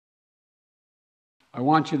I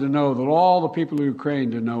want you to know that all the people of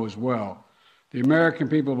Ukraine to know as well. The American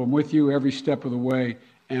people have been with you every step of the way,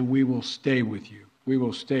 and we will stay with you. We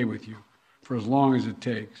will stay with you for as long as it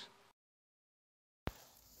takes.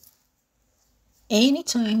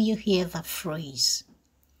 Anytime you hear that phrase,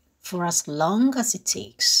 for as long as it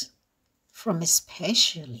takes, from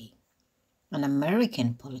especially an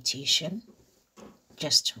American politician,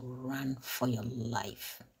 just run for your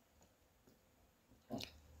life.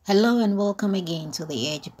 Hello and welcome again to the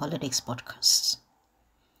Edge Politics Podcast.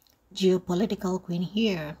 Geopolitical Queen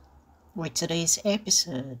here with today's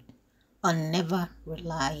episode on never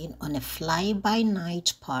relying on a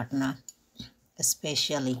fly-by-night partner,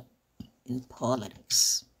 especially in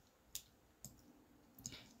politics.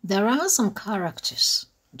 There are some characters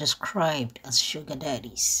described as sugar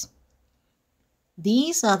daddies.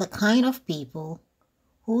 These are the kind of people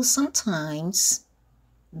who sometimes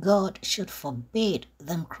God should forbid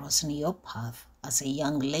them crossing your path as a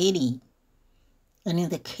young lady, and in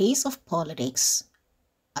the case of politics,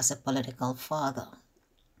 as a political father.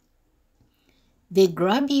 They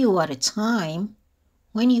grab you at a time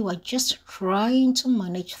when you are just trying to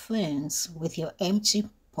manage things with your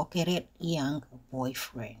empty-pocketed young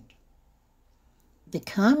boyfriend. They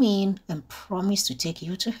come in and promise to take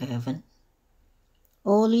you to heaven,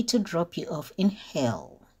 only to drop you off in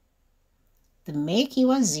hell. They make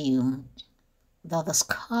you assume that the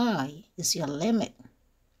sky is your limit,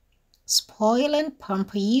 spoil and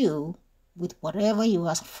pamper you with whatever you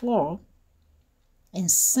ask for,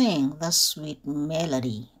 and sing the sweet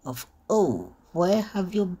melody of, "Oh, where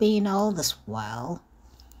have you been all this while?"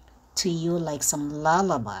 to you like some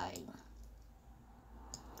lullaby.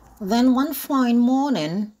 Then one fine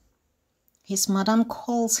morning, his madam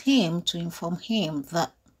calls him to inform him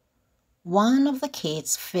that one of the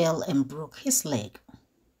kids fell and broke his leg,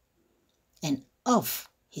 and off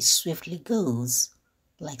he swiftly goes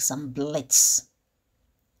like some blitz,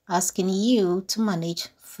 asking you to manage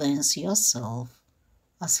things yourself,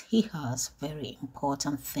 as he has very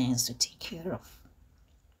important things to take care of.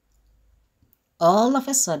 All of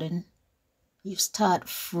a sudden, you start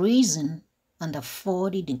freezing under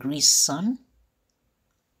 40 degrees sun,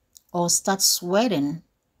 or start sweating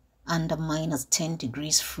under minus 10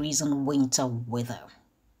 degrees freezing winter weather.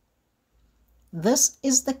 This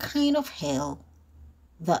is the kind of hell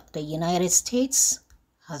that the United States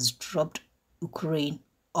has dropped Ukraine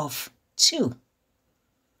off to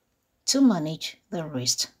manage the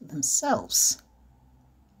rest themselves.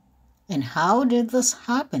 And how did this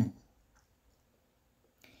happen?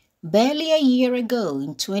 Barely a year ago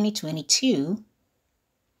in 2022,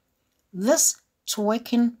 this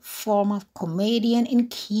twerking former comedian in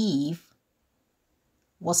Kyiv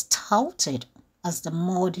was touted as the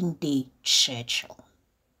modern-day Churchill.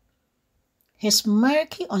 His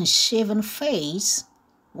murky, unshaven face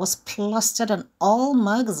was plastered on all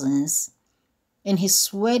magazines, in his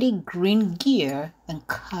sweaty green gear and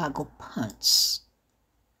cargo pants.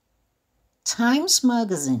 Times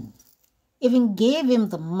magazine even gave him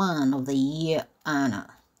the Man of the Year honor.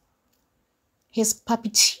 His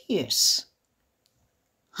puppeteers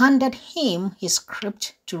handed him his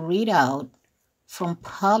script to read out from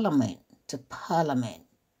parliament to parliament,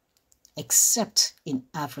 except in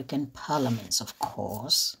African parliaments, of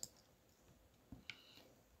course.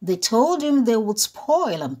 They told him they would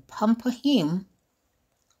spoil and pamper him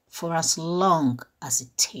for as long as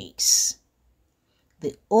it takes.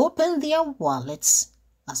 They opened their wallets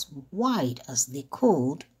as wide as they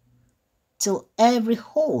could till every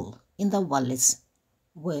hole in the wallets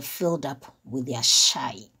were filled up with their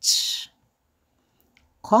shite.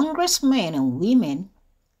 Congressmen and women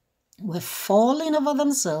were falling over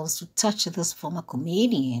themselves to touch this former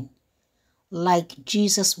comedian, like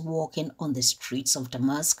Jesus walking on the streets of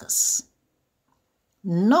Damascus.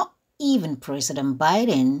 Not even President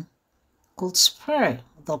Biden could spare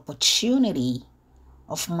the opportunity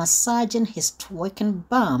of massaging his twerking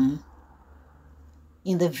bum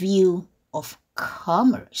in the view of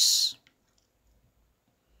commerce.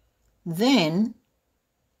 Then,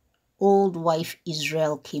 old wife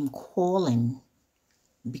Israel came calling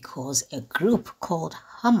because a group called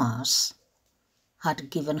Hamas had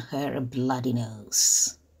given her a bloody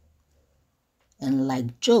nose. And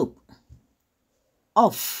like Job,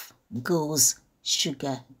 off goes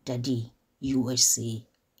Sugar Daddy USA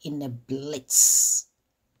in a blitz.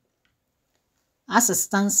 As it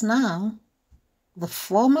stands now, the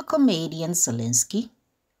former comedian Zelensky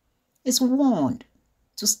is warned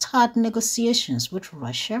to start negotiations with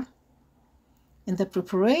Russia in the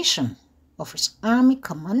preparation of his army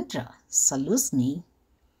commander, Zaluzny,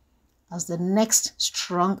 as the next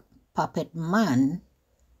strong puppet man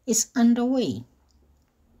is underway.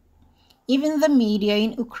 Even the media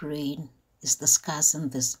in Ukraine is discussing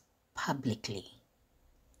this publicly.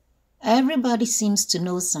 Everybody seems to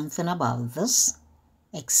know something about this,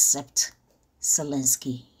 except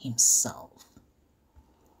Zelensky himself.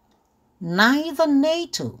 Neither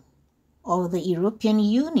NATO or the European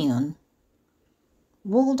Union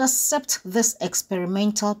would accept this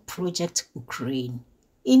experimental project Ukraine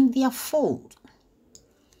in their fold.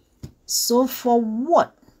 So for what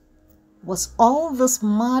was all this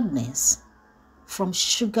madness from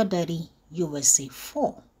Sugar Daddy USA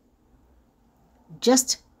for? Just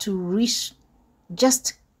to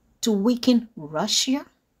weaken Russia?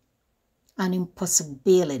 An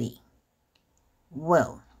impossibility.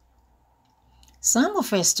 Well, some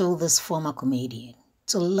of us told this former comedian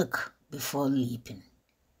to look before leaping,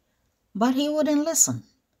 but he wouldn't listen,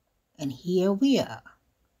 and here we are.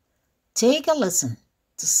 Take a listen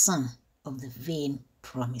to some of the vain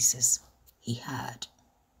promises he had.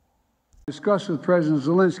 Discuss with President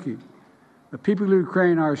Zelensky. The people of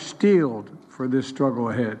Ukraine are steeled for this struggle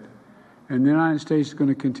ahead, and the United States is going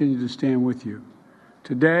to continue to stand with you.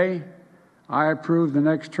 Today, I approve the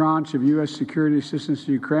next tranche of U.S. security assistance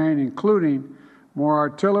to Ukraine, including more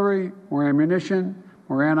artillery, more ammunition,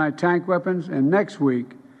 more anti-tank weapons, and next week,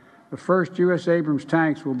 the first U.S. Abrams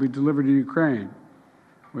tanks will be delivered to Ukraine.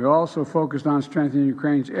 We also focused on strengthening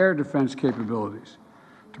Ukraine's air defense capabilities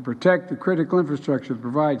to protect the critical infrastructure that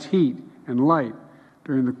provides heat and light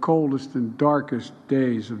during the coldest and darkest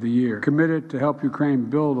days of the year. Committed to help Ukraine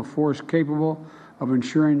build a force capable of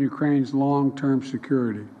ensuring Ukraine's long-term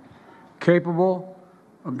security, capable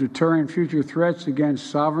of deterring future threats against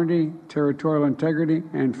sovereignty, territorial integrity,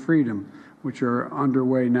 and freedom, which are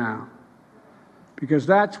underway now. Because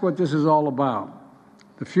that's what this is all about,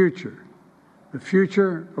 the future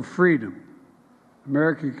of freedom.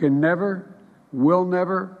 America can never, will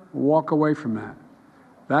never walk away from that.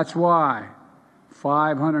 That's why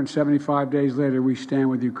 575 days later, we stand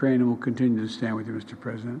with Ukraine and will continue to stand with you, Mr.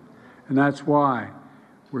 President. And that's why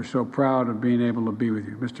we're so proud of being able to be with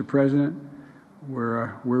you. Mr. President,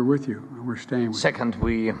 we're with you and we're staying with you. Second,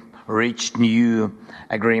 we reached new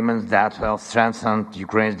agreements that will strengthen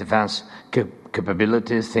Ukraine's defense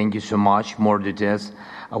capabilities. Thank you so much. More details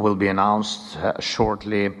will be announced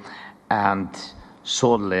shortly. And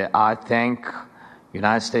thirdly, I thank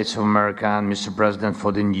United States of America and Mr. President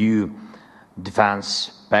for the new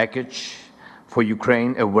defense package for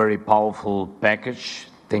Ukraine, a very powerful package.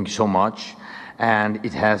 Thank you so much. And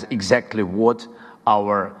it has exactly what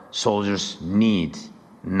our soldiers need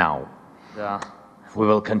now. We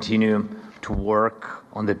will continue to work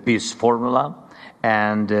on the peace formula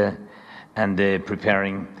and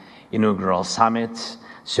preparing inaugural summit.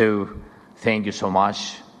 So thank you so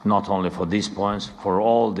much, not only for these points, for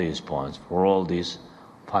all these points, for all these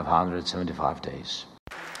 575 days.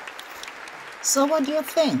 So what do you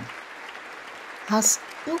think? Has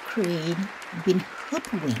Ukraine been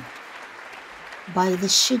hoodwinked by the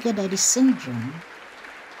sugar daddy syndrome,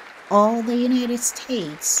 or the United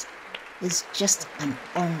States is just an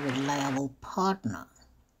unreliable partner?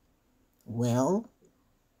 Well,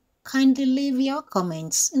 kindly leave your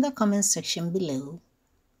comments in the comment section below,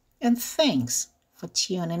 and thanks for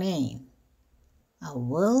tuning in. I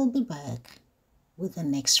will be back with the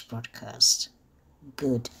next broadcast.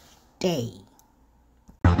 Good day.